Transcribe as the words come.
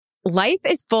Life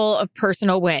is full of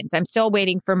personal wins. I'm still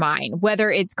waiting for mine.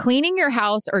 Whether it's cleaning your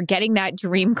house or getting that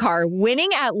dream car, winning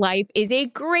at life is a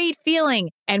great feeling.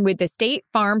 And with the State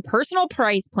Farm Personal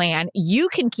Price Plan, you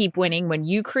can keep winning when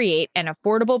you create an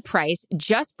affordable price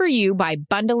just for you by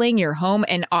bundling your home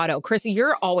and auto. Krista,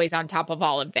 you're always on top of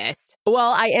all of this.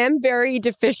 Well, I am very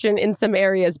deficient in some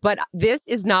areas, but this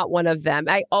is not one of them.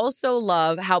 I also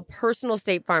love how personal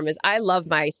State Farm is. I love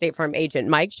my State Farm agent,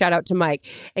 Mike. Shout out to Mike.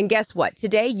 And guess what?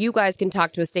 Today, you guys can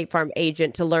talk to a State Farm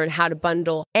agent to learn how to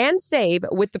bundle and save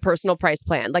with the Personal Price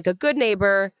Plan. Like a good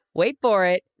neighbor, wait for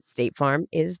it, State Farm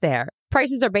is there.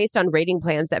 Prices are based on rating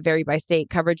plans that vary by state.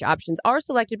 Coverage options are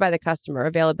selected by the customer.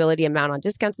 Availability, amount on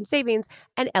discounts and savings,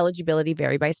 and eligibility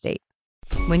vary by state.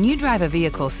 When you drive a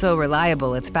vehicle so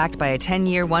reliable it's backed by a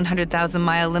 10-year,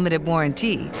 100,000-mile limited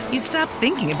warranty, you stop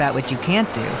thinking about what you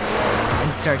can't do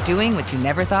and start doing what you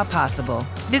never thought possible.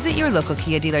 Visit your local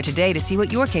Kia dealer today to see what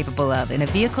you're capable of in a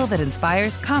vehicle that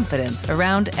inspires confidence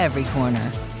around every corner.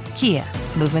 Kia,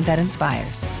 movement that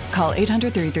inspires. Call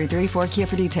 800-333-4KIA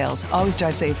for details. Always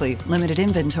drive safely. Limited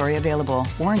inventory available.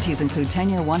 Warranties include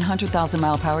 10-year,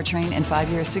 100,000-mile powertrain and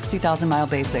 5-year, 60,000-mile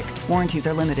basic. Warranties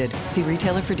are limited. See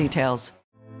retailer for details.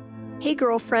 Hey,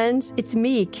 girlfriends, it's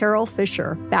me, Carol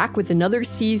Fisher, back with another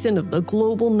season of the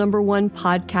global #1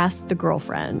 podcast, The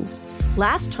Girlfriends.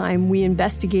 Last time, we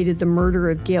investigated the murder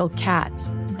of Gail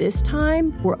Katz. This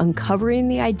time, we're uncovering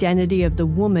the identity of the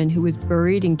woman who was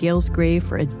buried in Gail's grave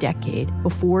for a decade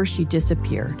before she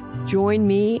disappeared. Join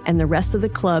me and the rest of the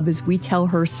club as we tell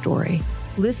her story.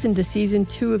 Listen to Season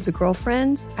 2 of The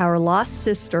Girlfriends, Our Lost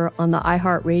Sister on the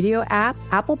iHeartRadio app,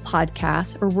 Apple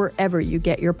Podcasts, or wherever you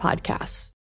get your podcasts.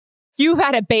 You've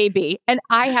had a baby, and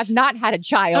I have not had a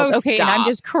child. Oh, okay, stop. and I'm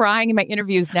just crying in my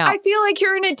interviews now. I feel like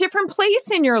you're in a different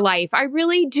place in your life. I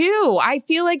really do. I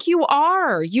feel like you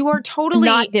are. You are totally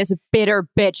not this bitter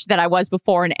bitch that I was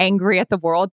before and angry at the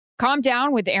world. Calm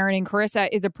Down with Aaron and Carissa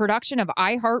is a production of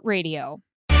iHeartRadio.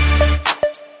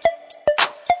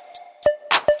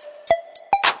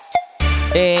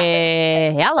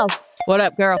 Hello. What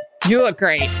up, girl? You look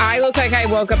great. I look like I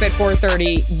woke up at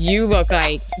 4:30. You look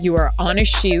like you are on a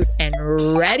shoot and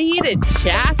ready to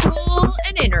tackle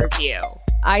an interview.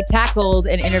 I tackled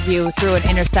an interview through an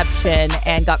interception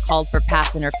and got called for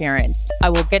pass interference. I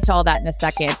will get to all that in a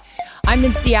second. I'm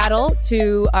in Seattle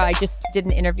I just did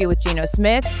an interview with Geno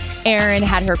Smith. Erin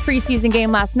had her preseason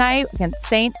game last night against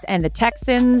Saints and the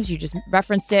Texans. You just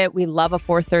referenced it. We love a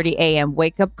 4:30 a.m.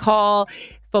 wake-up call.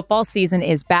 Football season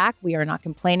is back. We are not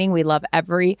complaining. We love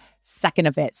every second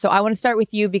of it. So I want to start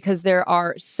with you because there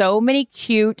are so many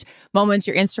cute moments.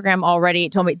 Your Instagram already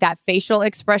told me that facial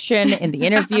expression in the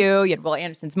interview. You had Will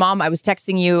Anderson's mom. I was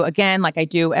texting you again, like I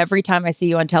do every time I see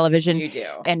you on television. You do.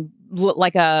 And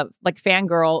like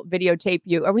fangirl videotape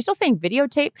you. Are we still saying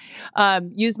videotape?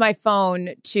 Use my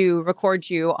phone to record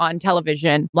you on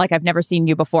television like I've never seen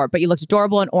you before. But you looked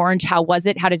adorable in orange. How was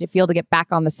it? How did it feel to get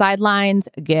back on the sidelines?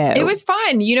 Go. It was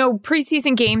fun. You know,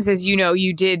 preseason games, as you know,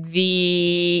 you did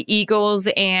the Eagles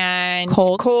and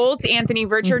Colts. Anthony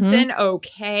Richardson. Mm-hmm.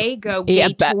 Okay, go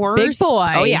Gators. Big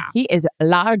boy. Oh, yeah. He is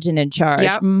large and in charge.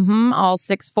 Yep. Mm-hmm. All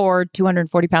 6'4",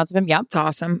 240 pounds of him. Yep. It's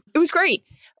awesome. It was great.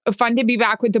 Fun to be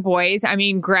back with the boys. I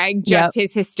mean, Greg, just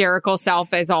his hysterical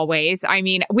self as always. I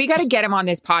mean, we got to get him on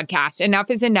this podcast.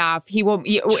 Enough is enough. He will.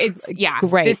 It's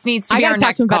great. This needs to be our next call. I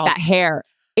got to talk to him call. about that hair.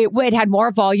 It had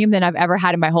more volume than I've ever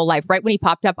had in my whole life. Right when he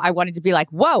popped up, I wanted to be like,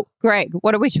 whoa, Greg,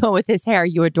 what are we doing with his hair?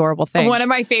 You adorable thing. One of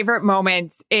my favorite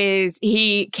moments is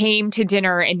he came to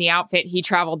dinner in the outfit he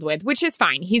traveled with, which is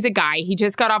fine. He's a guy. He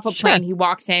just got off a plane. He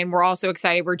walks in. We're all so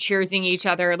excited. We're cheersing each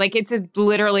other. Like it's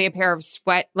literally a pair of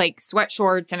sweat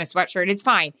shorts and a sweatshirt. It's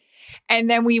fine. And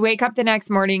then we wake up the next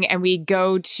morning and we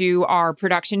go to our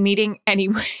production meeting and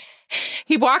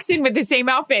he walks in with the same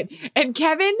outfit. And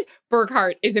Kevin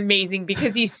Burkhardt is amazing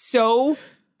because he's so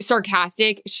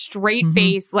sarcastic, straight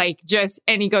face,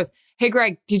 and he goes, "Hey,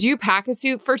 Greg, did you pack a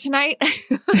suit for tonight?"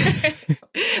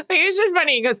 It's just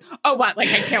funny. He goes, "Oh, what? Like,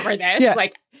 I can't wear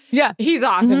this?" Yeah. He's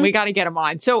awesome. Mm-hmm. We got to get him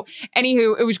on. So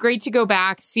anywho, it was great to go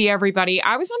back, see everybody.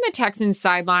 I was on the Texans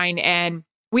sideline and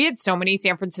we had so many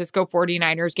San Francisco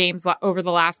 49ers games over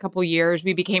the last couple years.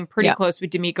 We became pretty close with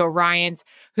D'Amico Ryans,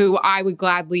 who I would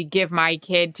gladly give my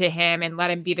kid to him and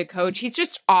let him be the coach. He's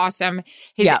just awesome.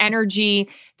 His energy.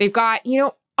 They've got,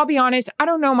 I'll be honest, I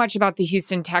don't know much about the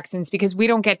Houston Texans because we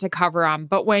don't get to cover them.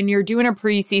 But when you're doing a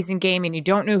preseason game and you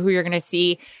don't know who you're going to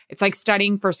see, it's like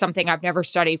studying for something I've never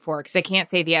studied for because I can't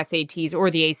say the SATs or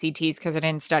the ACTs because I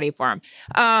didn't study for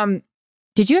them.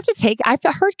 Did you have to take? I've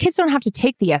heard kids don't have to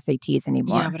take the SATs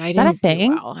anymore. Yeah, but I Is didn't that a thing?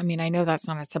 do well. I mean, I know that's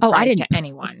not a surprise to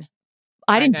anyone.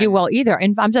 I didn't do well either.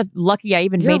 And I'm just lucky I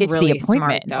even made it really to the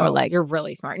appointment. Smart, or like, you're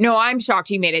really smart. No, I'm shocked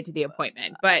you made it to the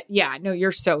appointment. But yeah, no,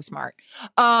 you're so smart.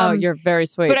 You're very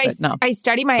sweet. But no. I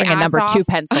study my Bring ass a number off, 2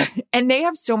 pencil. And they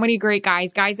have so many great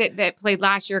guys that played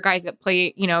last year, guys that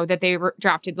play, that they were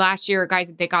drafted last year, guys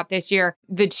that they got this year.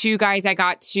 The 2 guys I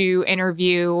got to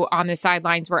interview on the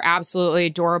sidelines were absolutely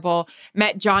adorable.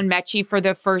 Met John Mechie for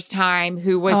the first time,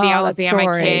 who was the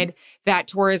Alabama kid that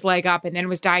tore his leg up and then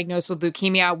was diagnosed with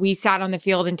leukemia. We sat on the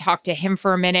field and talked to him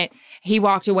for a minute. He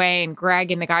walked away, and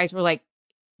Greg and the guys were like,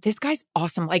 this guy's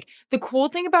awesome. Like, the cool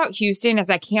thing about Houston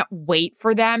is I can't wait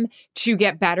for them to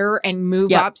get better and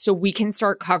move up so we can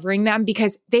start covering them,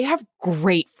 because they have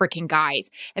great freaking guys.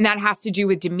 And that has to do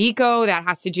with D'Amico. That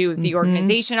has to do with the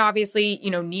organization, obviously,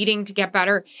 needing to get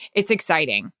better. It's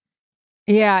exciting.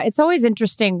 Yeah, it's always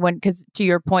interesting because to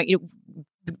your point,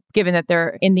 given that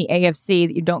they're in the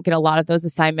AFC, you don't get a lot of those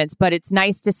assignments, but it's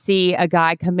nice to see a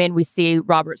guy come in. We see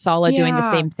Robert Saleh doing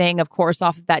the same thing, of course,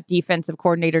 off of that defensive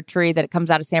coordinator tree that it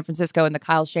comes out of San Francisco and the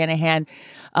Kyle Shanahan,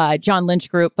 John Lynch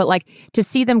group. But like, to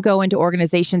see them go into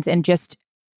organizations and just,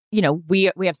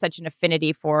 we have such an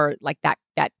affinity for like that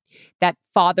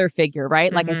father figure,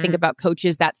 right? Like, I think about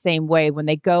coaches that same way when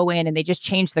they go in and they just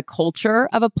change the culture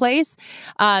of a place.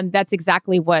 That's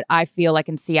exactly what I feel like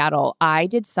in Seattle. I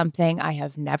did something I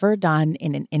have never done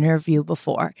in an interview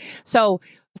before. So,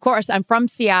 of course, I'm from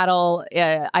Seattle.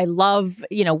 I love,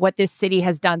 what this city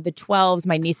has done. The 12s,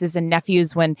 my nieces and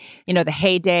nephews, when, the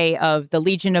heyday of the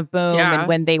Legion of Boom and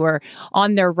when they were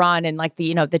on their run and like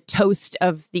the toast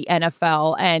of the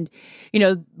NFL and,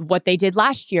 what they did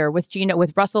last year with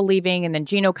Russell leaving and then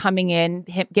Geno coming in,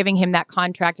 giving him that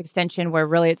contract extension where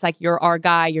really it's like, you're our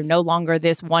guy. You're no longer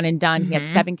this one and done. He had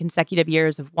 7 consecutive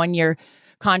years of 1-year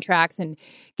contracts, and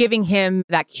giving him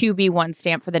that QB1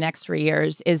 stamp for the next 3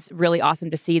 years is really awesome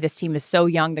to see. This team is so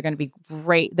young. They're going to be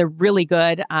great. They're really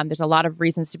good. There's a lot of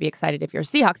reasons to be excited if you're a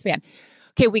Seahawks fan.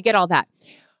 Okay, we get all that.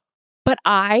 But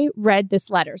I read this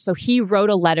letter. So he wrote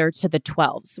a letter to the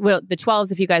 12s. Well, the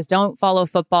 12s, if you guys don't follow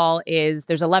football,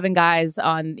 there's 11 guys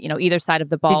on, either side of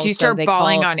the ball. Did you start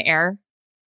bawling on air?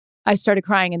 I started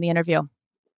crying in the interview.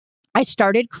 I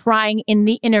started crying in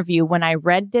the interview when I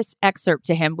read this excerpt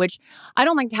to him, which I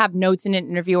don't like to have notes in an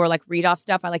interview or like read off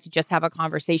stuff. I like to just have a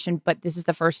conversation. But this is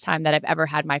the first time that I've ever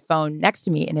had my phone next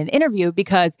to me in an interview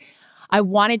because I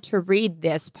wanted to read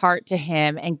this part to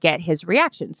him and get his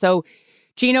reaction. So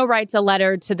Geno writes a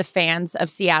letter to the fans of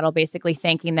Seattle, basically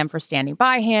thanking them for standing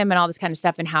by him and all this kind of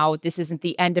stuff, and how this isn't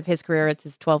the end of his career. It's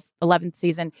his 11th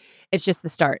season. It's just the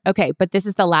start. Okay, but this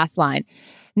is the last line.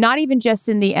 Not even just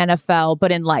in the NFL, but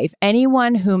in life.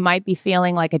 Anyone who might be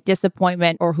feeling like a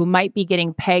disappointment or who might be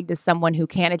getting pegged as someone who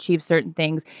can't achieve certain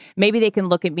things, maybe they can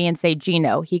look at me and say,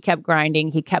 Geno, he kept grinding,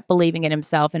 he kept believing in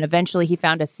himself, and eventually he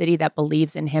found a city that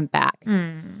believes in him back.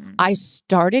 I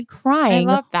started crying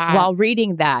while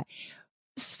reading that.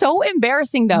 So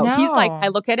embarrassing, though. No. He's like, I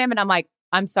look at him and I'm like,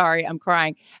 I'm sorry, I'm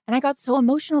crying. And I got so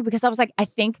emotional because I was like, I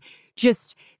think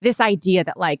just this idea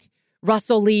that like,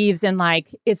 Russell leaves and like,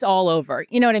 it's all over.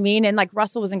 You know what I mean? And like,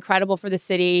 Russell was incredible for the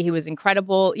city. He was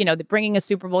incredible, bringing a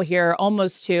Super Bowl here,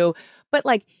 almost 2. But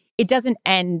like, it doesn't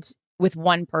end with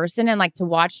one person. And like, to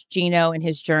watch Geno and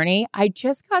his journey, I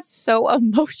just got so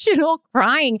emotional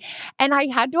crying. And I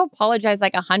had to apologize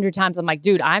like 100 times. I'm like,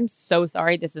 dude, I'm so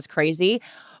sorry. This is crazy.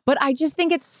 But I just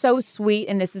think it's so sweet,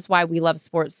 and this is why we love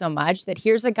sports so much, that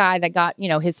here's a guy that got,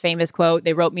 his famous quote,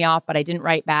 they wrote me off, but I didn't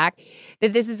write back,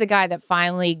 that this is a guy that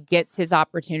finally gets his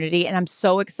opportunity. And I'm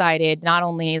so excited, not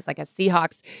only as like a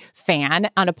Seahawks fan,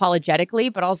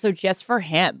 unapologetically, but also just for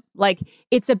him. Like,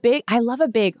 I love a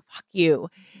big fuck you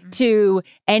to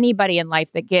anybody in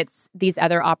life that gets these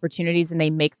other opportunities and they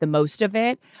make the most of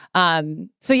it.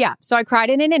 So I cried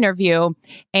in an interview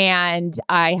and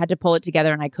I had to pull it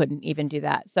together and I couldn't even do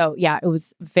that. So yeah, it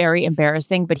was very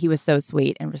embarrassing, but he was so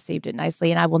sweet and received it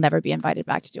nicely. And I will never be invited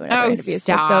back to do another interview.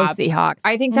 Stop. So go Seahawks.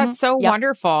 I think that's so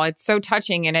wonderful. It's so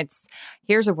touching. And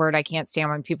here's a word I can't stand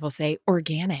when people say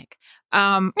organic.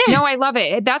 No, I love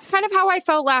it. That's kind of how I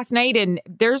felt last night. And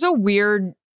there's a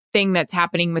weird thing that's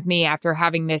happening with me after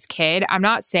having this kid. I'm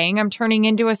not saying I'm turning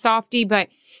into a softie, but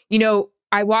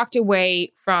I walked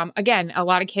away from, again, a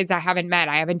lot of kids I haven't met.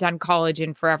 I haven't done college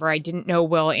in forever. I didn't know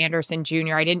Will Anderson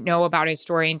Jr. I didn't know about his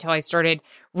story until I started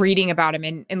reading about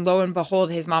him. And lo and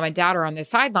behold, his mom and dad are on the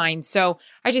sideline. So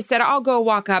I just said, I'll go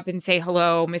walk up and say,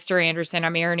 hello, Mr. Anderson.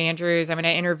 I'm Erin Andrews. I'm going to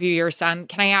interview your son.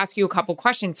 Can I ask you a couple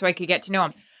questions so I could get to know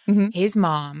him? His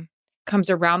mom comes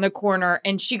around the corner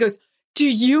and she goes, do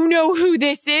you know who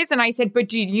this is? And I said, but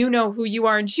do you know who you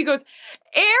are? And she goes,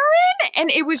 Erin.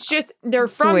 And it was just, they're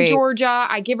from Sweet. Georgia.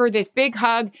 I give her this big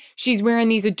hug. She's wearing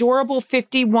these adorable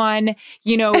 51,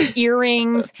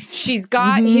 earrings. She's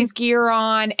got his gear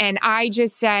on. And I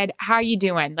just said, how you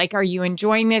doing? Like, are you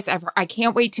enjoying this? I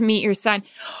can't wait to meet your son.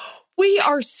 We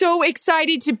are so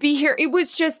excited to be here. It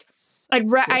was just, I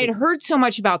had heard so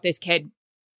much about this kid.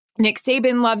 Nick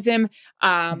Saban loves him.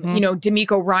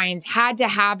 D'Amico Ryans had to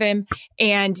have him.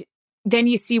 And then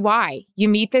you see why. You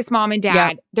meet this mom and dad.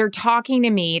 Yep. They're talking to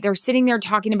me. They're sitting there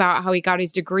talking about how he got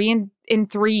his degree in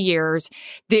 3 years.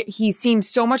 That he seems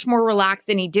so much more relaxed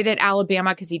than he did at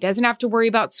Alabama because he doesn't have to worry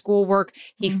about schoolwork.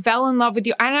 He fell in love with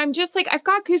you. And I'm just like, I've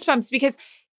got goosebumps because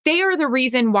they are the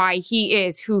reason why he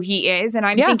is who he is. And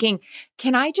I'm thinking,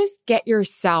 can I just get your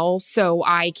cell so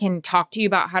I can talk to you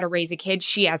about how to raise a kid?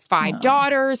 She has 5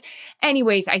 daughters.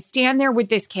 Anyways, I stand there with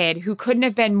this kid who couldn't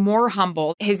have been more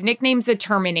humble. His nickname's the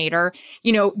Terminator.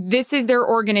 This is their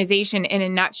organization in a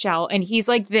nutshell. And he's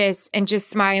like this and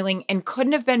just smiling and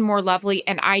couldn't have been more lovely.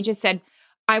 And I just said,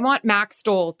 I want Max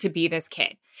Stoll to be this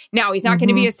kid. Now, he's not going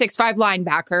to be a 6'5"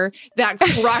 linebacker that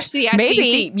crushed the SEC.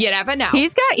 Maybe. You never know.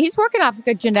 He's working off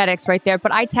good genetics right there.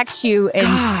 But I text you,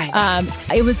 and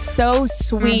it was so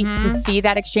sweet to see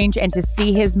that exchange and to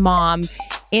see his mom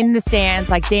in the stands,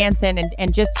 like dancing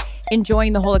and just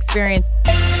enjoying the whole experience.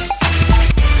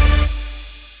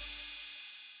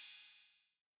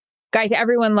 Guys,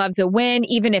 everyone loves a win,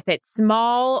 even if it's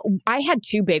small. I had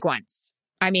 2 big ones.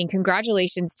 I mean,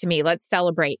 congratulations to me. Let's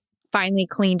celebrate. Finally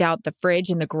cleaned out the fridge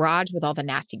in the garage with all the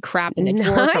nasty crap in the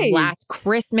drawer from last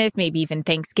Christmas, maybe even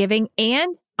Thanksgiving.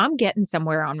 And I'm getting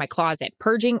somewhere on my closet.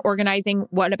 Purging, organizing.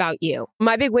 What about you?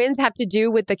 My big wins have to do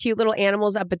with the cute little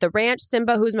animals up at the ranch.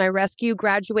 Simba, who's my rescue,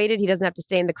 graduated. He doesn't have to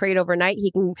stay in the crate overnight.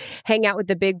 He can hang out with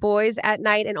the big boys at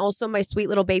night. And also my sweet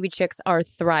little baby chicks are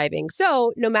thriving.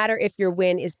 So no matter if your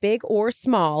win is big or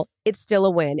small, it's still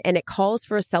a win. And it calls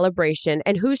for a celebration.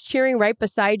 And who's cheering right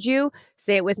beside you?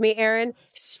 Say it with me, Erin.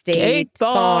 State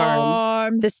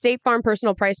Farm. The State Farm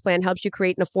Personal Price Plan helps you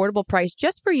create an affordable price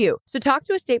just for you. So talk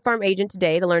to a State Farm agent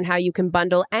today to learn how you can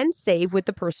bundle and save with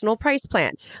the Personal Price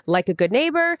Plan. Like a good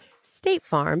neighbor, State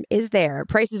Farm is there.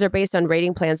 Prices are based on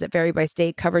rating plans that vary by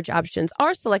state. Coverage options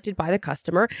are selected by the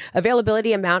customer.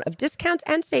 Availability, amount of discounts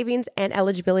and savings, and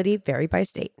eligibility vary by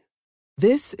state.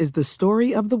 This is the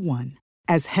story of the one.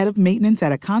 As head of maintenance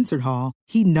at a concert hall,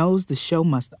 he knows the show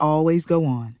must always go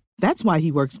on. That's why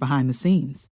he works behind the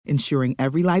scenes, ensuring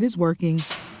every light is working,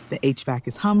 the HVAC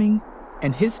is humming,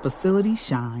 and his facility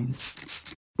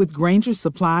shines. With Grainger's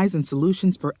supplies and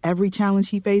solutions for every challenge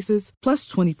he faces, plus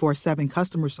 24/7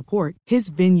 customer support, his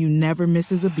venue never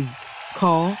misses a beat.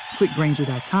 Call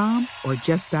quickgrainger.com or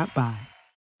just stop by.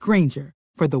 Grainger,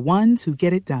 for the ones who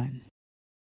get it done.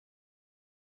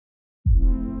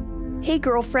 Hey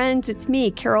girlfriends, it's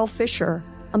me, Carol Fisher.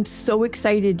 I'm so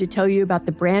excited to tell you about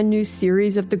the brand new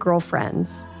series of The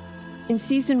Girlfriends. In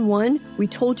season 1, we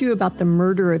told you about the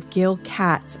murder of Gail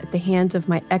Katz at the hands of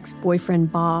my ex-boyfriend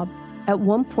Bob. At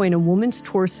one point, a woman's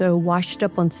torso washed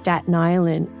up on Staten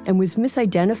Island and was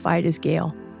misidentified as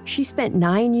Gail. She spent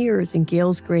 9 years in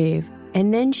Gail's grave,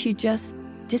 and then she just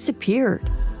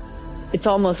disappeared. It's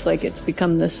almost like it's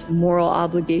become this moral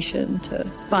obligation to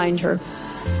find her.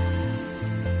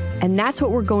 And that's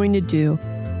what we're going to do.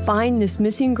 Find this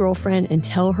missing girlfriend and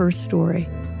tell her story.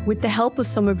 With the help of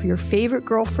some of your favorite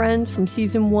girlfriends from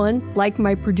season 1, like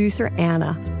my producer,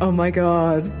 Anna. Oh my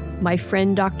God. My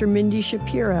friend, Dr. Mindy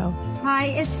Shapiro. Hi,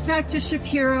 it's Dr.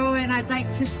 Shapiro, and I'd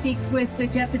like to speak with the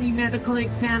Deputy Medical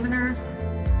Examiner.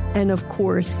 And of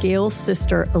course, Gail's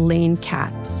sister, Elaine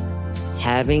Katz.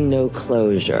 Having no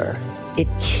closure, it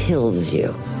kills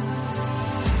you.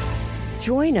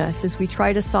 Join us as we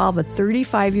try to solve a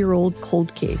 35-year-old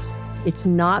cold case. It's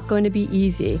not going to be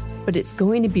easy, but it's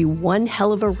going to be one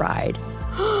hell of a ride.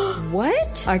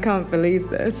 What? I can't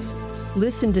believe this.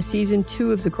 Listen to season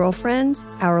 2 of The Girlfriends,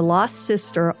 Our Lost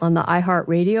Sister on the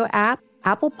iHeartRadio app,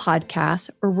 Apple Podcasts,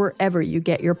 or wherever you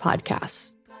get your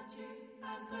podcasts.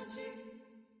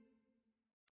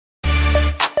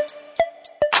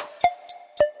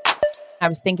 I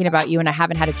was thinking about you and I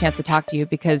haven't had a chance to talk to you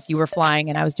because you were flying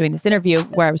and I was doing this interview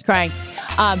where I was crying.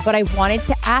 But I wanted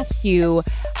to ask you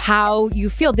how you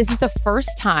feel. This is the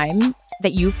first time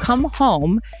that you've come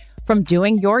home from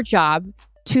doing your job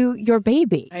to your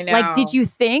baby. I know. Like, did you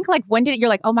think, like, when did it, you're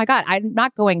like, oh my God, I'm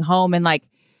not going home and like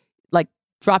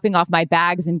dropping off my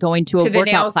bags and going to a the workout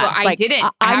nail class. I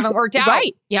didn't. I haven't worked out.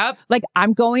 Right. Yep. Like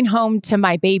I'm going home to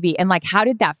my baby. And like, how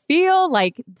did that feel?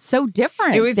 Like so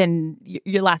different than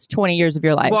your last 20 years of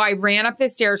your life. Well, I ran up the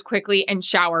stairs quickly and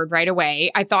showered right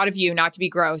away. I thought of you, not to be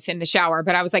gross, in the shower,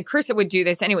 but I was like, Carissa would do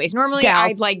this anyways. Normally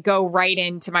I'd like go right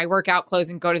into my workout clothes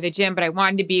and go to the gym, but I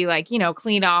wanted to be like,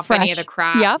 clean off fresh. Any of the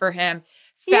crap for him.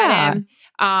 Fed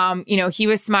him. He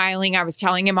was smiling. I was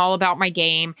telling him all about my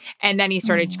game. And then he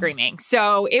started screaming.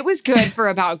 So it was good for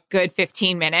about good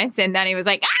 15 minutes. And then he was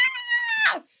like, ah!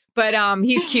 But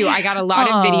he's cute. I got a lot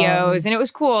of videos and it was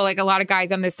cool. Like a lot of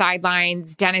guys on the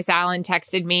sidelines. Dennis Allen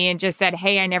texted me and just said,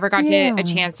 hey, I never got a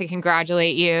chance to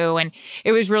congratulate you. And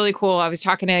it was really cool. I was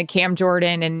talking to Cam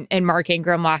Jordan and Mark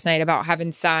Ingram last night about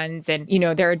having sons and,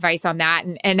 their advice on that.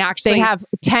 And actually they have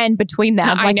 10 between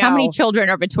them. Like how many children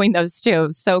are between those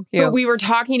two? So cute. But we were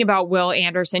talking about Will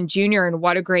Anderson Jr. and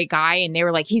what a great guy. And they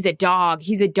were like, he's a dog.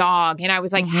 He's a dog. And I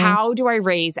was like, how do I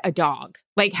raise a dog?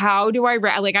 Like, how do I,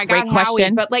 I got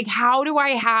Howie, but like, how do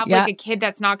I have like a kid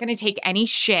that's not going to take any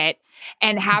shit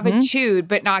and have a tood,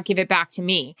 but not give it back to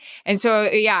me? And so,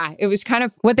 it was kind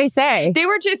of what they say. They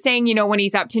were just saying, when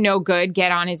he's up to no good,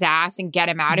 get on his ass and get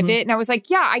him out of it. And I was like,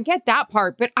 I get that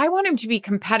part, but I want him to be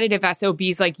competitive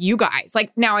SOBs like you guys.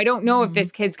 Like, now I don't know if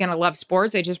this kid's going to love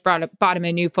sports. I just bought him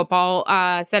a new football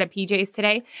set of PJs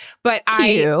today, but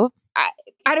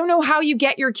I don't know how you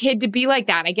get your kid to be like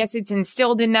that. I guess it's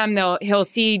instilled in them. He'll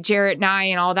see Jarrett and I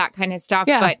and all that kind of stuff.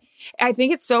 But I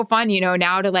think it's so fun,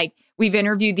 now to like, we've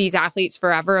interviewed these athletes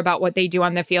forever about what they do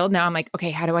on the field. Now I'm like,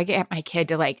 okay, how do I get my kid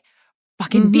to like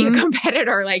fucking be a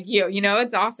competitor like you?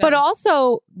 It's awesome. But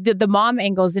also the mom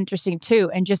angle is interesting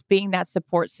too. And just being that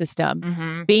support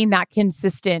system, being that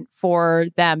consistent for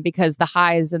them because the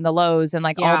highs and the lows and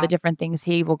like all the different things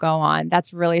he will go on.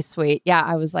 That's really sweet. Yeah.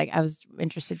 I was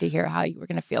interested to hear how you were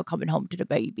going to feel coming home to the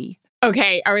baby.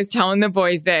 Okay, I was telling the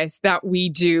boys that we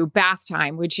do bath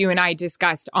time, which you and I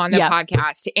discussed on the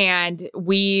podcast. And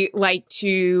we like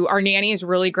our nanny is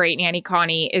really great. Nanny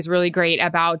Connie is really great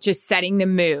about just setting the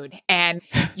mood. And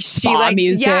she likes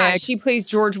music. Yeah, she plays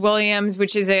George Williams,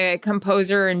 which is a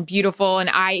composer and beautiful. And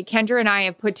Kendra and I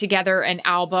have put together an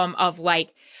album of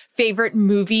like favorite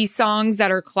movie songs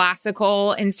that are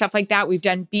classical and stuff like that. We've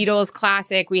done Beatles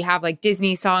classic. We have like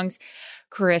Disney songs.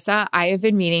 Carissa, I have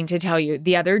been meaning to tell you,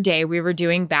 the other day we were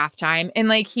doing bath time and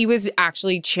like he was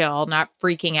actually chill, not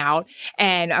freaking out.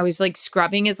 And I was like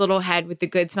scrubbing his little head with the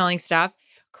good smelling stuff.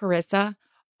 Carissa,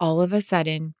 all of a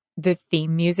sudden, the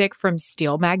theme music from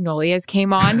Steel Magnolias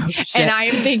came on. And I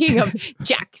am thinking of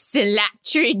Jackson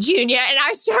Latry Jr. And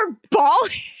I start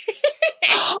bawling.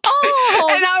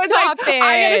 And I was like,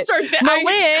 I gotta start.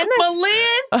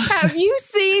 Malin, have you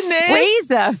seen this?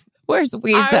 Weezer. Where's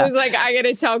Weezer? I was like, I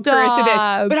gotta tell Carissa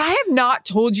this. But I have not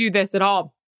told you this at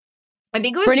all. I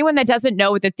think it was... For anyone that doesn't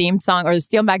know what the theme song or the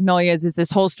Steel Magnolias is,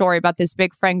 this whole story about this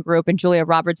big friend group, and Julia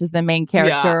Roberts is the main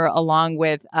character, along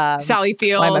with Sally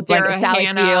Field, Sally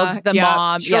Field, the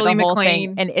mom, Shirley the whole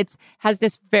MacLaine. thing, and it has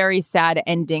this very sad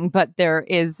ending. But there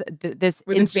is this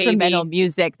instrumental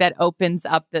music that opens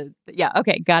up the. Yeah,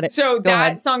 okay, got it. So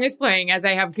that song is playing as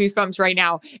I have goosebumps right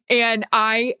now, and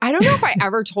I don't know if I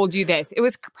ever told you this. It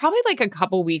was probably like a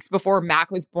couple weeks before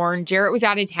Mac was born. Jarrett was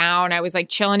out of town. I was like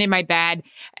chilling in my bed,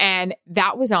 and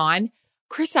that was on.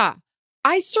 Carissa,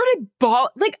 I started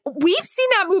like, we've seen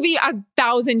that movie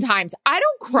 1,000 times. I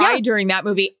don't cry during that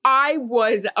movie. I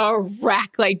was a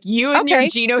wreck. Like you and your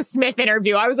Geno Smith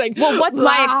interview. I was like, well, what's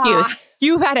my excuse?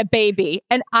 You've had a baby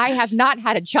and I have not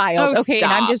had a child. Oh, okay.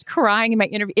 stop. And I'm just crying in my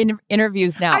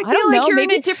interviews now. I feel like you're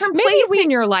in a different place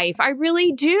in your life. I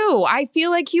really do. I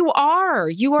feel like you are.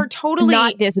 You are totally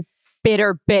not this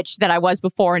bitter bitch that I was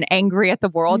before and angry at the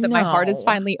world, that my heart is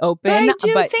finally open. But I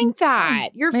do think that.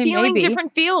 You're feeling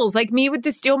different feels, like me with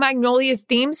the Steel Magnolias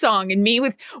theme song and me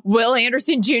with Will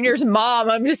Anderson Jr.'s mom.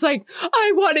 I'm just like,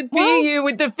 I want to be you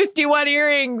with the 51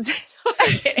 earrings.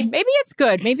 Maybe it's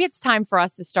good. Maybe it's time for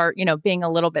us to start, being a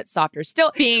little bit softer.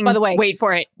 Still, being, by the way, wait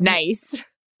for it, nice.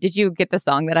 Did you get the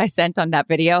song that I sent on that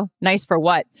video? Nice for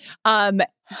what?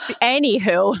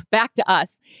 Anywho, back to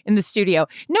us in the studio.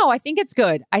 No, I think it's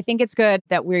good. I think it's good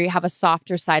that we have a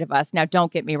softer side of us. Now,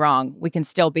 don't get me wrong. We can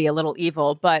still be a little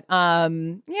evil, but I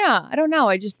don't know.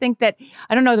 I just think that,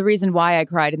 I don't know the reason why I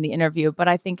cried in the interview, but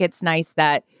I think it's nice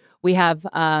that we have,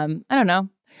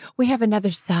 we have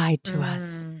another side to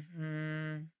us.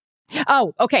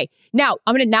 Oh, okay. Now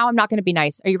I'm not going to be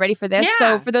nice. Are you ready for this? Yeah.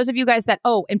 So for those of you guys that,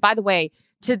 and by the way,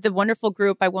 to the wonderful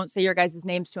group, I won't say your guys'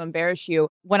 names to embarrass you.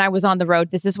 When I was on the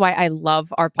road, this is why I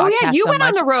love our podcast. Oh yeah, you went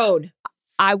on the road.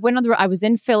 I was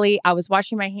in Philly. I was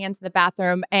washing my hands in the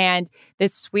bathroom and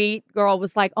this sweet girl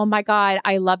was like, "Oh my God,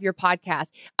 I love your podcast."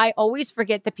 I always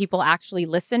forget that people actually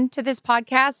listen to this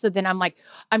podcast. So then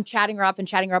I'm chatting her up.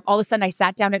 All of a sudden I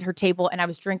sat down at her table and I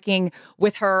was drinking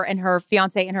with her and her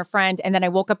fiance and her friend. And then I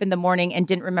woke up in the morning and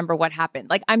didn't remember what happened.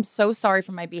 Like, I'm so sorry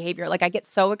for my behavior. Like, I get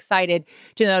so excited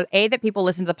to know, that people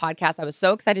listen to the podcast. I was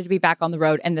so excited to be back on the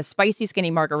road and the spicy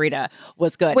skinny margarita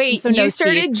was good. Wait, so you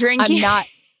started drinking?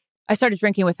 I started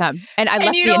drinking with them and I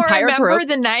left you the entire don't remember group.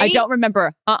 the night? I don't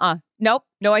remember. Nope.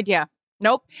 No idea.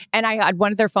 Nope. And I had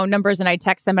one of their phone numbers and I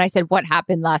texted them and I said, "What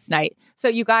happened last night?" So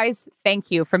you guys,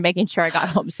 thank you for making sure I got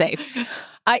home safe.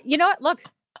 You know what? Look,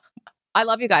 I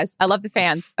love you guys. I love the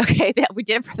fans. Okay. We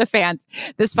did it for the fans.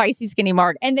 The spicy skinny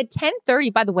marg. And the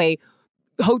 10:30, by the way,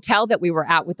 hotel that we were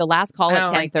at with the last call at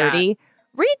 10:30.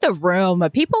 Read the room.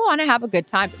 People want to have a good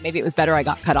time, but maybe it was better I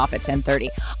got cut off at 10:30.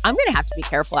 I'm going to have to be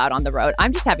careful out on the road.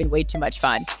 I'm just having way too much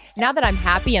fun. Now that I'm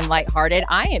happy and lighthearted,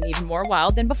 I am even more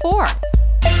wild than before.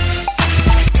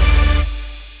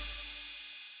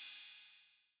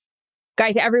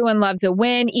 Guys, everyone loves a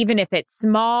win, even if it's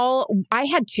small. I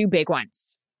had 2 big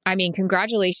ones. I mean,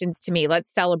 congratulations to me.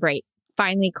 Let's celebrate.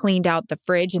 Finally cleaned out the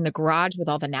fridge in the garage with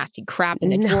all the nasty crap in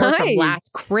the drawer from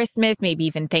last Christmas, maybe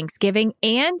even Thanksgiving.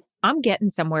 And I'm getting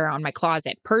somewhere on my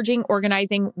closet. Purging,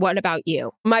 organizing. What about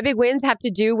you? My big wins have to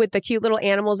do with the cute little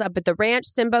animals up at the ranch.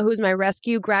 Simba, who's my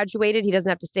rescue, graduated. He doesn't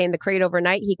have to stay in the crate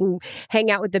overnight. He can hang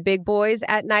out with the big boys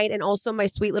at night. And also my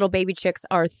sweet little baby chicks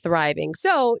are thriving.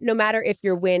 So no matter if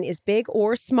your win is big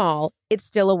or small, it's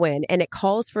still a win. And it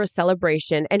calls for a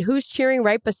celebration. And who's cheering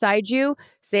right beside you?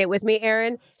 Say it with me,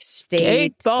 Erin.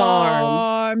 State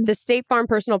Farm. The State Farm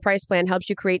Personal Price Plan helps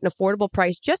you create an affordable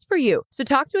price just for you. So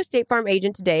talk to a State Farm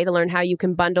agent today to learn how you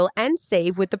can bundle and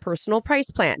save with the Personal Price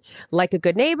Plan. Like a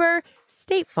good neighbor,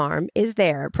 State Farm is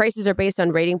there. Prices are based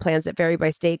on rating plans that vary by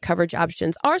state. Coverage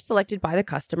options are selected by the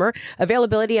customer.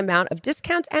 Availability, amount of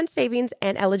discounts and savings,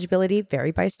 and eligibility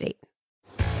vary by state.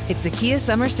 It's the Kia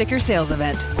Summer Sticker Sales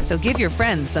Event, so give your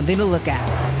friends something to look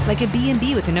at. Like a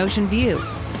B&B with an ocean view,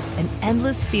 an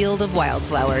endless field of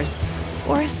wildflowers,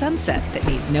 or a sunset that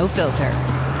needs no filter.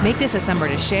 Make this a summer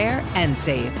to share and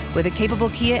save with a capable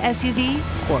Kia SUV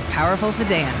or powerful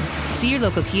sedan. See your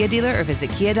local Kia dealer or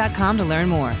visit kia.com to learn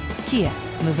more. Kia,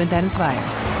 movement that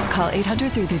inspires. Call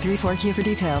 800-3334-KIA for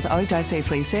details. Always drive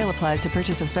safely. Sale applies to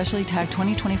purchase of specially tagged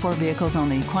 2024 vehicles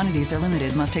only. Quantities are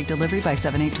limited. Must take delivery by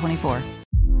 7/8/24.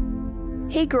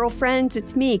 Hey girlfriends,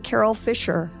 it's me, Carol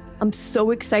Fisher. I'm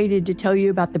so excited to tell you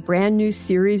about the brand new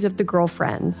series of The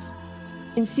Girlfriends.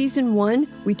 In season 1,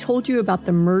 we told you about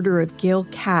the murder of Gail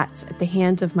Katz at the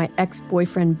hands of my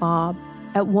ex-boyfriend Bob.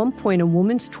 At one point, a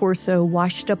woman's torso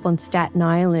washed up on Staten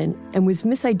Island and was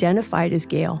misidentified as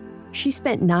Gail. She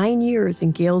spent 9 years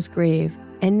in Gail's grave,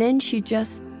 and then she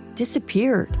just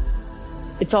disappeared.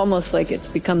 It's almost like it's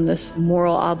become this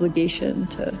moral obligation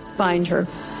to find her.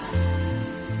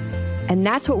 And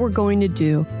that's what we're going to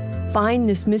do. Find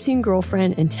this missing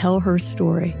girlfriend and tell her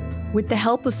story. With the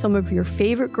help of some of your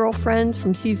favorite girlfriends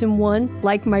from season 1,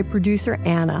 like my producer,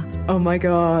 Anna. Oh my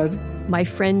God. My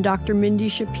friend, Dr. Mindy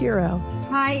Shapiro.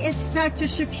 Hi, it's Dr.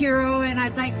 Shapiro, and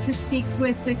I'd like to speak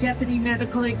with the deputy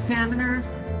medical examiner.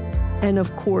 And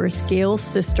of course, Gail's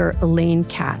sister, Elaine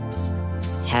Katz.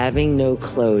 Having no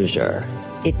closure,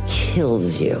 it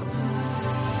kills you.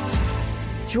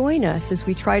 Join us as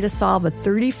we try to solve a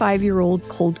 35-year-old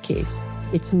cold case.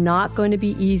 It's not going to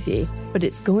be easy, but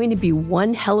it's going to be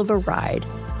one hell of a ride.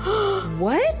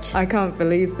 What? I can't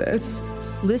believe this.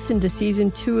 Listen to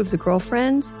season 2 of The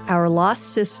Girlfriends, Our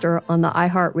Lost Sister on the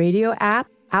iHeartRadio app,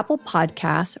 Apple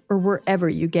Podcasts, or wherever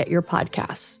you get your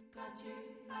podcasts.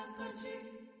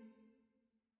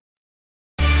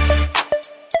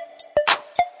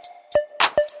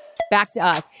 Back to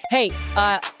us. Hey,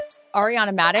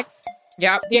 Ariana Madix.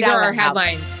 Yep, these are our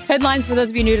headlines. Headlines for those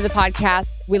of you new to the podcast.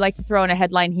 We like to throw in a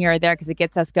headline here or there because it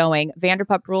gets us going.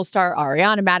 Vanderpump Rules star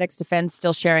Ariana Madix defends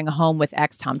still sharing a home with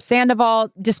ex Tom Sandoval.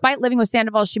 Despite living with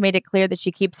Sandoval, she made it clear that she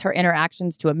keeps her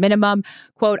interactions to a minimum.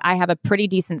 Quote, "I have a pretty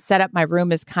decent setup. My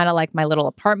room is kind of like my little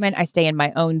apartment. I stay in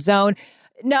my own zone."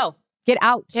 No, get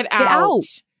out. Get out.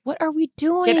 What are we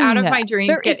doing? Get out of my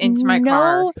dreams. Get into my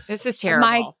car. This is terrible.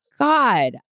 My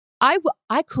God.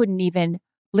 I couldn't even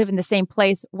live in the same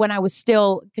place when I was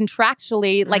still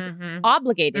contractually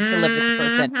obligated to live with the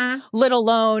person, let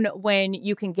alone when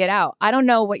you can get out. I don't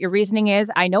know what your reasoning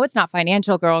is. I know it's not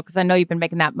financial, girl, because I know you've been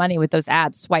making that money with those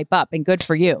ads. Swipe up, and good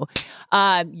for you.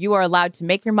 You are allowed to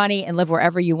make your money and live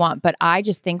wherever you want. But I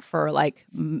just think for like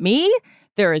me,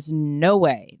 there is no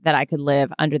way that I could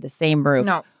live under the same roof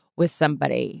with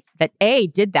somebody that A,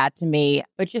 did that to me,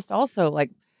 but just also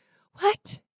like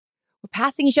what? We're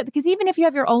passing each other. Because even if you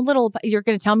have your own little, you're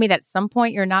going to tell me that at some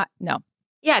point you're not, no.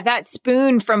 Yeah, that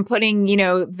spoon from putting,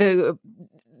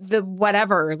 the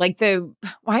whatever, like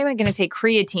why am I going to say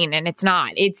creatine? And it's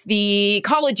not. It's the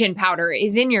collagen powder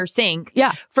is in your sink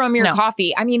from your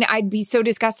coffee. I mean, I'd be so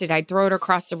disgusted. I'd throw it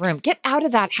across the room. Get out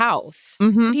of that house.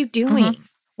 What are you doing?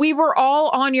 We were all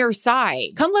on your side.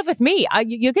 Come live with me.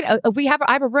 You can.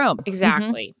 I have a room.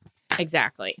 Exactly.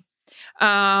 Exactly.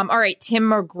 All right. Tim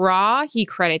McGraw, he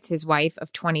credits his wife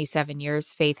of 27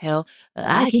 years, Faith Hill.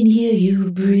 I can hear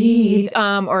you breathe.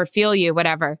 Or feel you,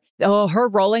 whatever. Oh, her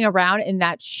rolling around in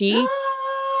that sheet.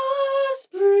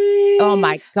 Oh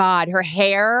my God. Her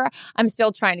hair. I'm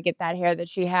still trying to get that hair that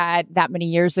she had that many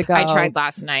years ago. I tried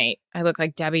last night. I look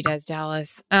like Debbie Does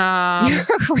Dallas. You're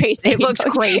crazy. It looks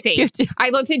crazy. I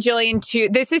looked at Jillian too.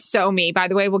 This is so me. By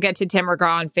the way, we'll get to Tim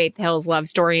McGraw and Faith Hill's love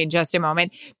story in just a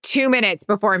moment. 2 minutes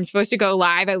before I'm supposed to go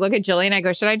live, I look at Jillian. I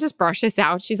go, should I just brush this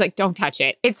out? She's like, don't touch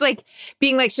it. It's like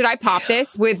being like, should I pop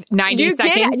this with 90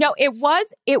 seconds? No, it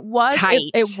was tight.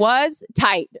 It was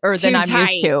tighter than I'm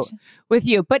used to with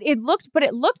you. But it looked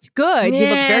good. You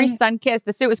looked very sun-kissed.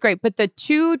 The suit was great. But the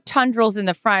two tundrils in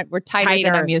the front were tighter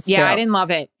than I'm used to. Yeah, I didn't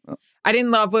love it. I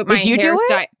didn't love what my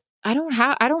hairstyle. I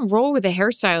don't roll with a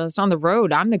hairstylist on the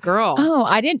road. I'm the girl. Oh,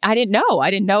 I didn't know.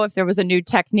 I didn't know if there was a new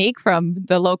technique from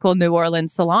the local New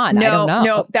Orleans salon. I don't know.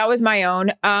 No, that was my own.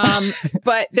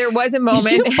 But there was a moment.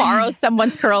 Did you borrow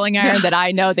someone's curling iron that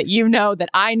I know, that you know, that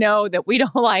I know, that we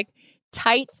don't like?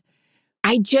 Tight.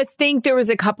 I just think there was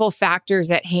a couple factors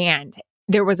at hand.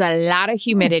 There was a lot of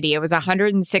humidity. It was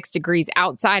 106 degrees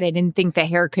outside. I didn't think the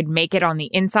hair could make it on the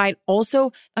inside.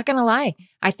 Also, not going to lie,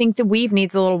 I think the weave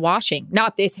needs a little washing.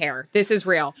 Not this hair. This is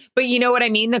real. But you know what I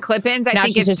mean? The clip-ins, I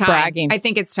think it's time. Bragging. I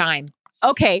think it's time.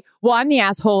 Okay. Well, I'm the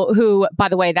asshole who, by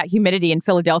the way, that humidity in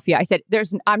Philadelphia, I said,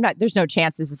 there's no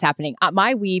chance this is happening.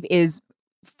 My weave is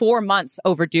 4 months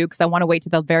overdue because I want to wait to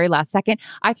the very last second.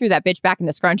 I threw that bitch back in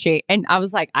the scrunchie and I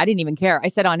was like, I didn't even care. I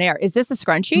said on air, is this a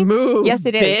scrunchie? Move. Yes,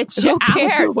 it is. Bitch, who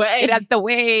cares? Out the way. Get out the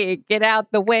way. Get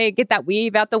out the way. Get that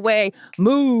weave out the way.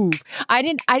 Move. I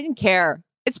didn't care.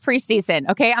 It's preseason.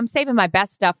 Okay. I'm saving my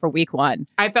best stuff for week 1.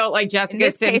 I felt like Jessica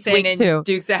Simpson and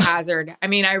Dukes of Hazzard. I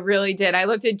mean, I really did. I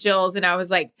looked at Jill's and I was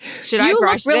like, should I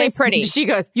brush really this? Pretty. She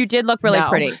goes, you did look really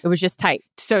pretty. It was just tight.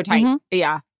 So tight.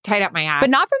 Yeah. Tight up my ass.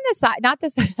 But not from the side, not the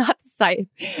side.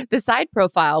 The side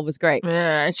profile was great.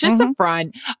 It's just the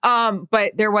front.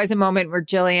 But there was a moment where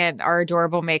Jillian, our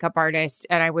adorable makeup artist,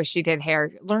 and I wish she did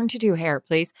hair, learn to do hair,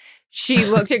 please. She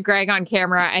looked at Greg on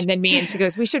camera and then me and she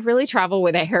goes, we should really travel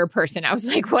with a hair person. I was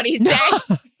like, what do you say?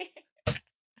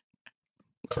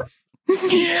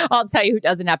 I'll tell you who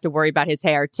doesn't have to worry about his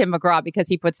hair. Tim McGraw, because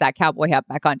he puts that cowboy hat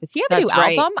back on. Does he have a new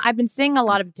album? I've been seeing a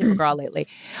lot of Tim McGraw lately.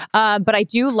 But I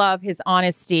do love his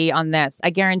honesty on this. I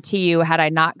guarantee you, had I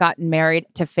not gotten married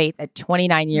to Faith at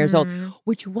 29 years old,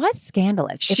 which was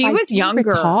scandalous. She was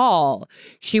younger.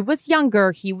 She was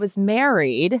younger. He was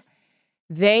married.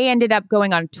 They ended up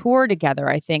going on tour together,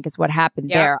 I think is what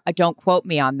happened there. Don't quote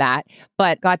me on that,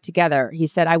 but got together. He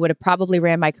said, I would have probably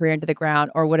ran my career into the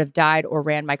ground or would have died or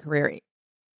ran my career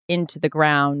into the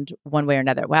ground one way or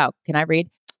another. Wow. Can I read?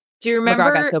 Do you remember?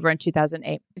 McGraw got sober in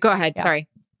 2008. Go ahead. Yeah. Sorry.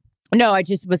 No, I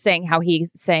just was saying how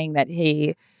he's saying that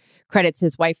he credits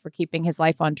his wife for keeping his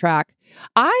life on track.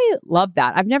 I love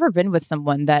that. I've never been with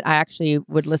someone that I actually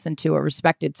would listen to or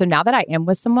respected. So now that I am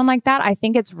with someone like that, I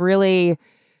think it's really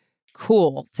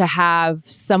cool to have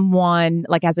someone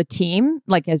like as a team,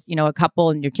 like as, you know, a couple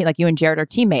in your team, like you and Jared are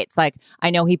teammates. Like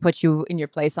I know he puts you in your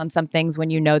place on some things when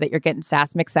you know that you're getting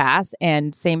sass McSass,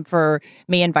 and same for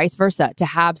me and vice versa. To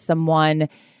have someone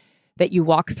that you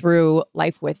walk through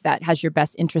life with that has your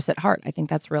best interests at heart. I think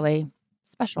that's really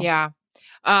special. Yeah.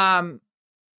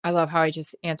 I love how I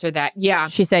just answered that. Yeah.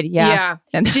 She said, yeah.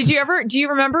 Yeah. Do you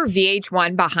remember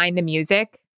VH1 Behind the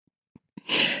Music?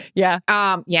 Yeah.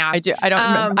 Yeah. I do. I don't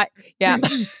remember.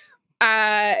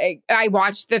 I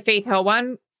watched the Faith Hill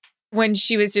one when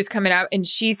she was just coming out, and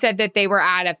she said that they were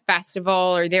at a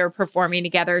festival or they were performing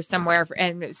together somewhere,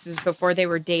 and this was before they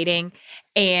were dating.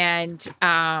 And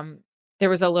there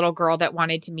was a little girl that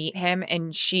wanted to meet him,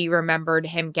 and she remembered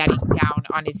him getting down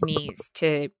on his knees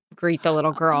to greet the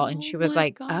little girl. And she was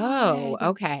like, God. Oh,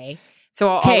 okay. So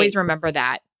I'll always remember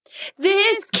that.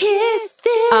 This kiss.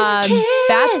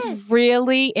 That's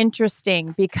really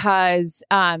interesting because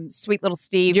sweet little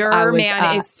Steve, your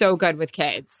man is so good with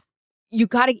kids. You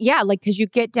got to, like, because you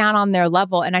get down on their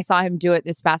level. And I saw him do it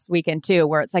this past weekend too,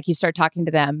 where it's like you start talking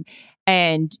to them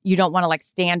and you don't want to like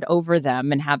stand over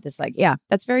them and have this like,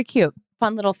 that's very cute.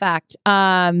 Fun little fact.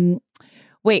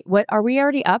 Wait, what, are we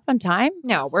already up on time?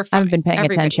 No, we're fine. I haven't been paying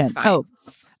attention. Fine.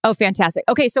 Oh, fantastic.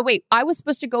 Okay, so wait, I was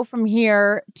supposed to go from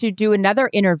here to do another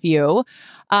interview,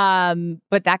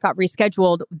 but that got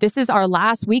rescheduled. This is our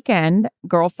last weekend,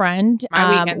 girlfriend.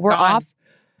 My weekend's we're gone. off.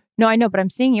 No, I know, but I'm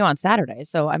seeing you on Saturday.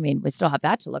 So, I mean, we still have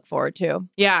that to look forward to.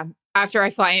 Yeah. After I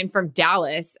fly in from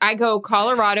Dallas, I go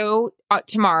Colorado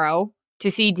tomorrow to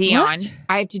see Dion. What?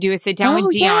 I have to do a sit down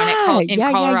with Dion in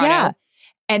Colorado. Yeah.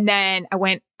 And then I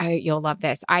went, you'll love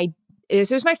this. This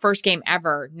was my first game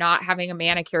ever not having a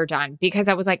manicure done because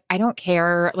I was like, I don't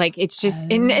care. Like, it's just,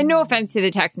 and no offense to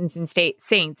the Texans and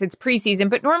Saints, it's preseason,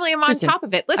 but normally I'm on top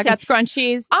of it. Listen, I got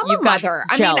scrunchies. I'm a mother.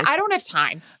 I gels. mean, I don't have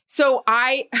time. So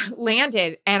I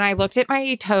landed and I looked at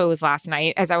my toes last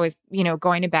night as I was,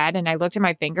 going to bed, and I looked at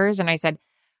my fingers and I said,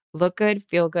 look good,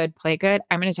 feel good, play good.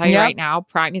 I'm going to tell you right now,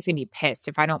 Prime is going to be pissed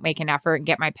if I don't make an effort and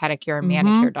get my pedicure and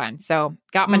manicure done. So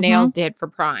got my nails did for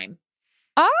Prime.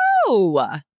 Oh,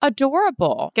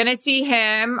 adorable. Gonna see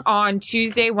him on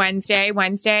Tuesday,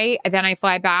 Wednesday. Then I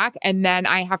fly back, and then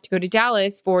I have to go to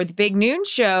Dallas for the big noon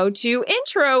show to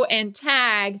intro and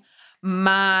tag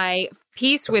my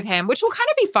piece with him, which will kind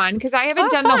of be fun because I haven't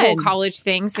done the whole college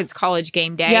thing since College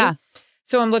Game Day. Yeah.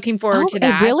 So I'm looking forward to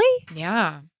that. Really?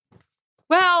 Yeah.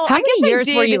 Well, how I guess many years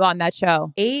I did were you on that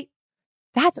show? 8.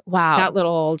 That's wow. That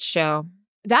little old show.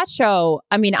 That show,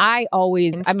 I mean, my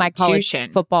college Institution.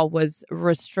 football was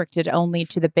restricted only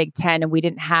to the Big Ten, and we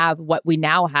didn't have what we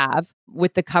now have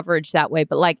with the coverage that way.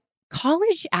 But like,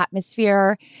 college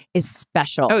atmosphere is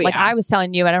special. Oh, yeah. Like I was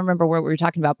telling you, I don't remember what we were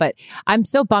talking about, but I'm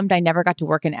so bummed I never got to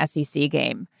work an SEC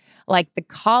game. Like the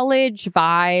college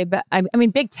vibe, I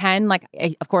mean, Big Ten, like,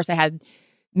 of course I had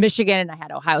Michigan and I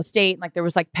had Ohio State. Like there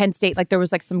was like Penn State, like there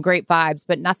was like some great vibes,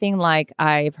 but nothing like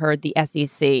I've heard the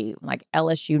SEC, like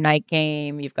LSU night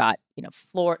game. You've got,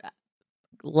 Florida,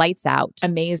 lights out.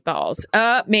 Amazeballs.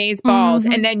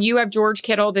 And then you have George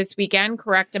Kittle this weekend,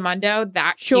 correct, Amundo?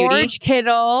 That George cutie.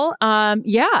 Kittle.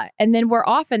 Yeah. And then we're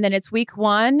off, and then it's week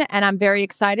 1, and I'm very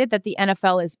excited that the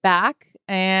NFL is back.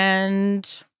 And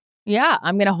yeah,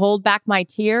 I'm going to hold back my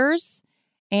tears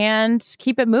and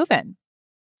keep it moving.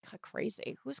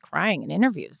 Crazy. Who's crying in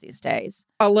interviews these days?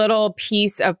 A little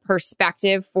piece of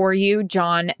perspective for you,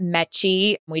 John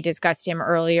Mechie. We discussed him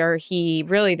earlier.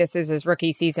 This is his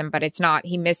rookie season, but it's not.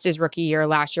 He missed his rookie year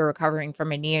last year recovering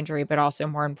from a knee injury, but also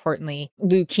more importantly,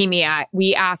 leukemia.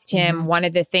 We asked him one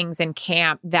of the things in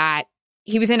camp that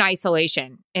he was in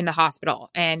isolation in the hospital.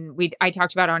 And I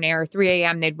talked about on air, 3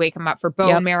 a.m., they'd wake him up for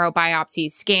bone marrow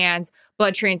biopsies, scans,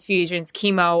 blood transfusions,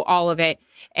 chemo, all of it.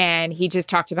 And he just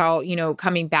talked about,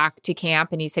 coming back to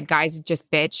camp. And he said, guys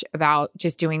just bitch about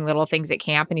just doing little things at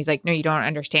camp. And he's like, no, you don't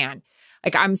understand.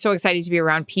 Like, I'm so excited to be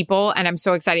around people, and I'm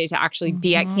so excited to actually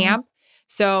be at camp.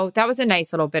 So that was a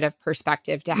nice little bit of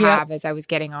perspective to have as I was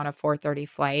getting on a 4:30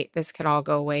 flight. This could all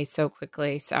go away so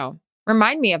quickly. So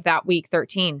remind me of that week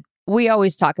 13. We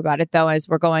always talk about it, though, as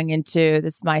we're going into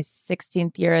this, my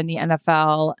 16th year in the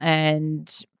NFL. And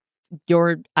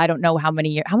I don't know how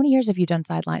many years have you done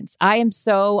sidelines? I'm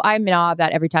in awe of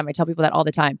that every time. I tell people that all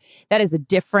the time. That is a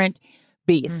different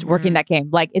beast working that game.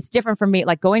 Like, it's different from me,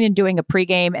 like going and doing a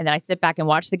pregame and then I sit back and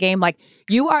watch the game. Like,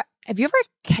 have you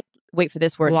ever, wait for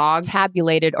this word,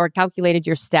 tabulated or calculated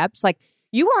your steps? Like,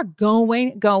 you are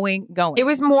going. It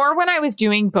was more when I was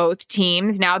doing both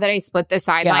teams. Now that I split the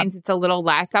sidelines, it's a little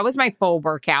less. That was my full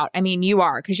workout. I mean, you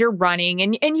are, because you're running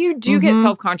and you do get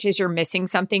self-conscious. You're missing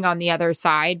something on the other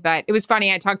side. But it was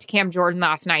funny. I talked to Cam Jordan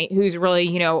last night, who's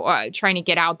really, trying to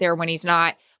get out there when he's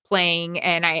not playing.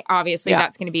 And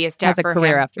that's going to be a step for him. Has a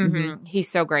career after. He's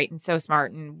so great and so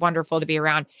smart and wonderful to be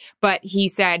around. But he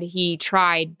said he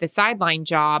tried the sideline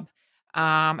job.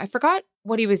 I forgot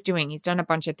what he was doing. He's done a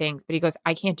bunch of things, but he goes,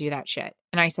 I can't do that shit.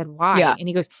 And I said, why? Yeah. And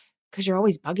he goes, because you're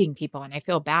always bugging people and I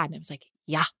feel bad. And I was like,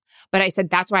 yeah. But I said,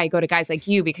 that's why I go to guys like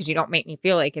you, because you don't make me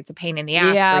feel like it's a pain in the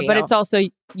ass. Yeah, for you. But it's also,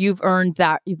 you've earned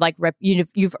that, like,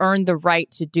 you've earned the right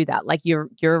to do that. Like your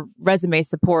resume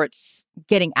supports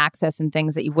getting access and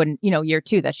things that you wouldn't, year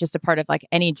 2. That's just a part of like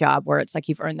any job where it's like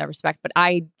you've earned that respect. But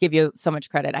I give you so much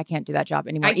credit. I can't do that job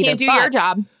anymore. I can't do your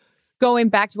job. Going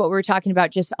back to what we were talking about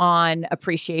just on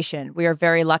appreciation, we are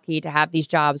very lucky to have these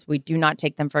jobs. We do not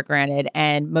take them for granted.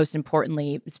 And most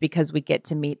importantly, it's because we get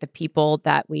to meet the people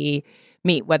that we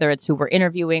meet, whether it's who we're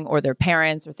interviewing or their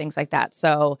parents or things like that.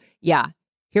 So yeah,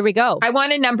 here we go. I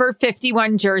want a number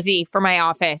 51 jersey for my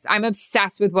office. I'm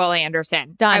obsessed with Will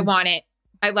Anderson. Done. I want it.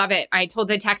 I love it. I told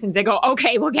the Texans, they go,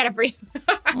 okay, we'll get it for you.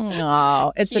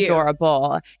 Oh, it's cute.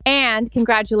 Adorable. And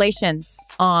congratulations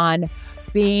on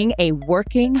being a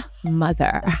working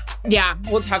mother. Yeah,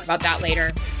 we'll talk about that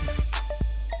later.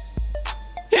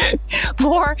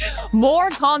 More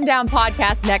Calm Down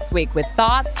podcast next week with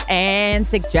thoughts and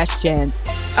suggestions.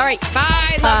 All right.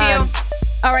 Bye. Love you.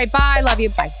 All right. Bye. Love you.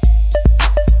 Bye.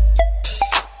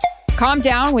 Calm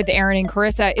Down with Aaron and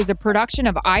Carissa is a production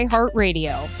of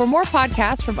iHeartRadio. For more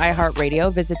podcasts from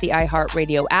iHeartRadio, visit the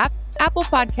iHeartRadio app, Apple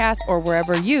Podcasts, or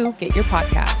wherever you get your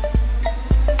podcasts.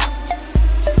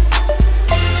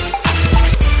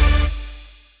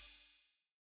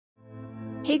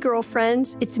 Hey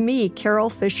girlfriends, it's me, Carol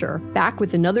Fisher, back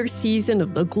with another season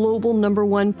of the global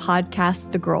 #1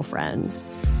 podcast, The Girlfriends.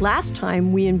 Last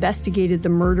time, we investigated the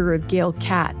murder of Gail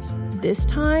Katz. This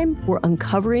time, we're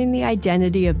uncovering the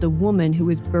identity of the woman who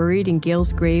was buried in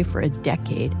Gail's grave for a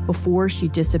decade before she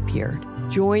disappeared.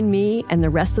 Join me and the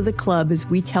rest of the club as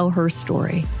we tell her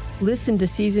story. Listen to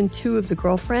Season 2 of The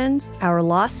Girlfriends, Our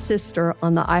Lost Sister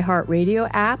on the iHeartRadio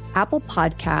app, Apple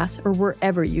Podcasts, or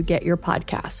wherever you get your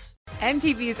podcasts.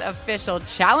 MTV's official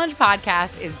Challenge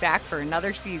podcast is back for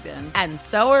another season. And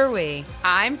so are we.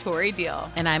 I'm Tori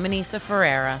Deal. And I'm Anissa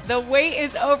Ferreira. The wait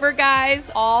is over, guys.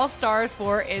 All Stars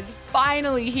 4 is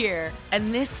finally here.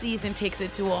 And this season takes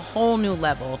it to a whole new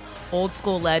level. Old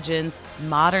school legends,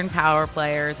 modern power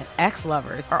players, and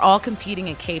ex-lovers are all competing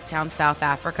in Cape Town, South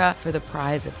Africa for the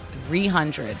prize of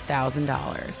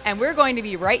 $300,000. And we're going to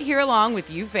be right here along with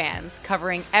you fans,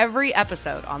 covering every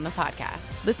episode on the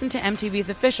podcast. Listen to MTV's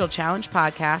official Challenge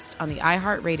podcast on the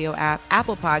iHeartRadio app,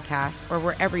 Apple Podcasts, or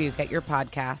wherever you get your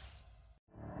podcasts.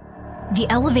 The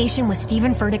Elevation with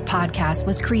Stephen Furtick podcast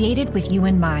was created with you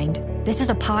in mind. This is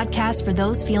a podcast for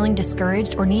those feeling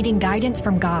discouraged or needing guidance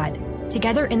from God.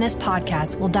 Together in this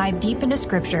podcast, we'll dive deep into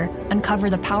Scripture, uncover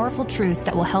the powerful truths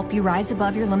that will help you rise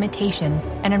above your limitations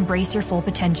and embrace your full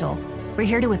potential. We're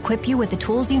here to equip you with the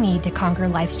tools you need to conquer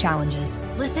life's challenges.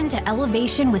 Listen to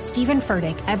Elevation with Stephen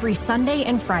Furtick every Sunday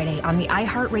and Friday on the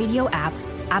iHeartRadio app,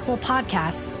 Apple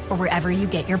Podcasts, or wherever you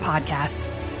get your podcasts.